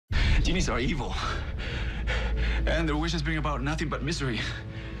Genies are evil. And their wishes bring about nothing but misery.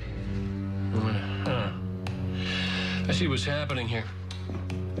 I see what's happening here.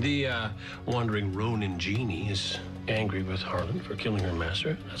 The wandering Ronin genie is angry with Harlan for killing her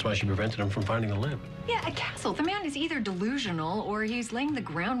master. That's why she prevented him from finding the lamp. Yeah, a Castle. The man is either delusional or he's laying the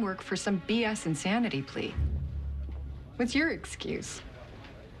groundwork for some BS insanity plea. What's your excuse?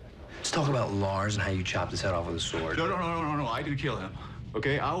 Let's talk about Lars and how you chopped his head off with a sword. No. I didn't kill him.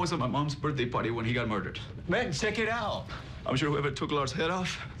 Okay? I was at my mom's birthday party when he got murdered. Man, check it out. I'm sure whoever took Lars' head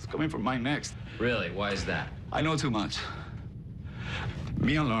off is coming for mine next. Really? Why is that? I know too much.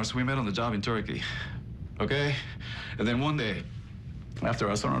 Me and Lars, we met on the job in Turkey. Okay? And then one day, after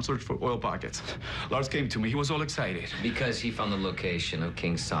I started on search for oil pockets, Lars came to me. He was all excited. Because he found the location of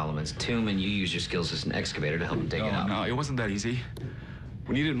King Solomon's tomb and you used your skills as an excavator to help him dig it out. No, it wasn't that easy.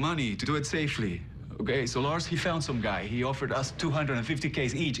 We needed money to do it safely. Okay, so Lars, he found some guy. He offered us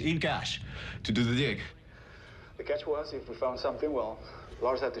 250K each in cash to do the dig. The catch was, if we found something, well,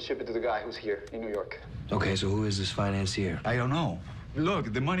 Lars had to ship it to the guy who's here in New York. Okay, so who is this financier? I don't know.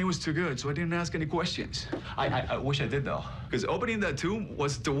 Look, the money was too good, so I didn't ask any questions. I wish I did, though. Because opening that tomb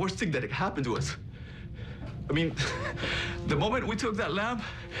was the worst thing that happened to us. I mean, the moment we took that lamp,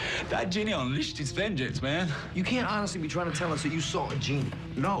 that genie unleashed its vengeance, man. You can't honestly be trying to tell us that you saw a genie.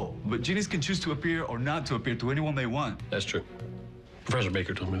 No, but genies can choose to appear or not to appear to anyone they want. That's true. Professor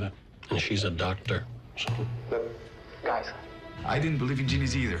Baker told me that. And she's a doctor, so... Look, guys. I didn't believe in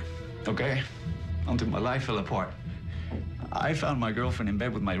genies either, okay? Until my life fell apart. I found my girlfriend in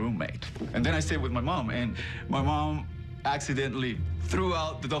bed with my roommate. And then I stayed with my mom, and my mom accidentally threw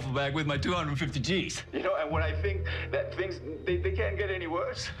out the duffel bag with my 250 G's. You know, and when I think that things, they can't get any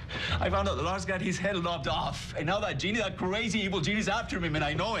worse, I found out that Lars got his head lopped off. And now that genie, that crazy evil genie's after him, and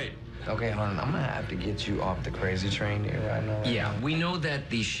I know it. Okay, Harlan, I'm gonna have to get you off the crazy train here right now. Yeah, we know that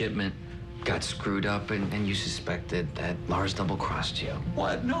the shipment got screwed up and you suspected that Lars double-crossed you.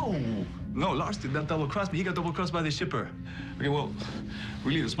 What? No, Lars did not double-cross me. He got double-crossed by the shipper. Okay, well,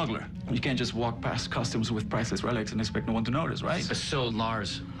 really the smuggler. You can't just walk past customs with priceless relics and expect no one to notice, right? So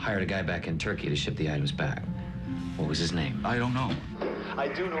Lars hired a guy back in Turkey to ship the items back. What was his name? I don't know. I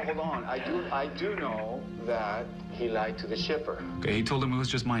do know, hold on. I do know that he lied to the shipper. Okay, he told him it was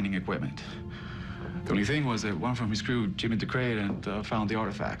just mining equipment. The only thing was that one from his crew came into the crate and found the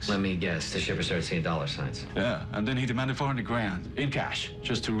artifacts. Let me guess, the shipper started seeing dollar signs. Yeah, and then he demanded 400 grand in cash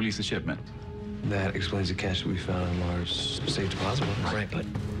just to release the shipment. That explains the cash that we found in Lars' safe deposit box. Right, but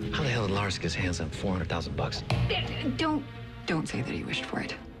how the hell did Lars get his hands on 400,000 bucks? Don't say that he wished for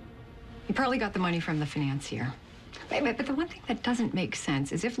it. He probably got the money from the financier. But the one thing that doesn't make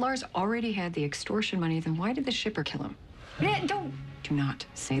sense is if Lars already had the extortion money, then why did the shipper kill him? Do not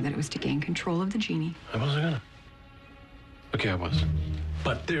say that it was to gain control of the genie. I wasn't gonna. Okay, I was.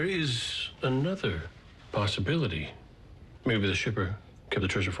 But there is another possibility. Maybe the shipper kept the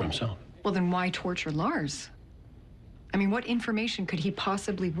treasure for himself. Well, then why torture Lars? I mean, what information could he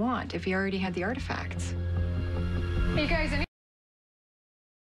possibly want if he already had the artifacts? Hey, guys,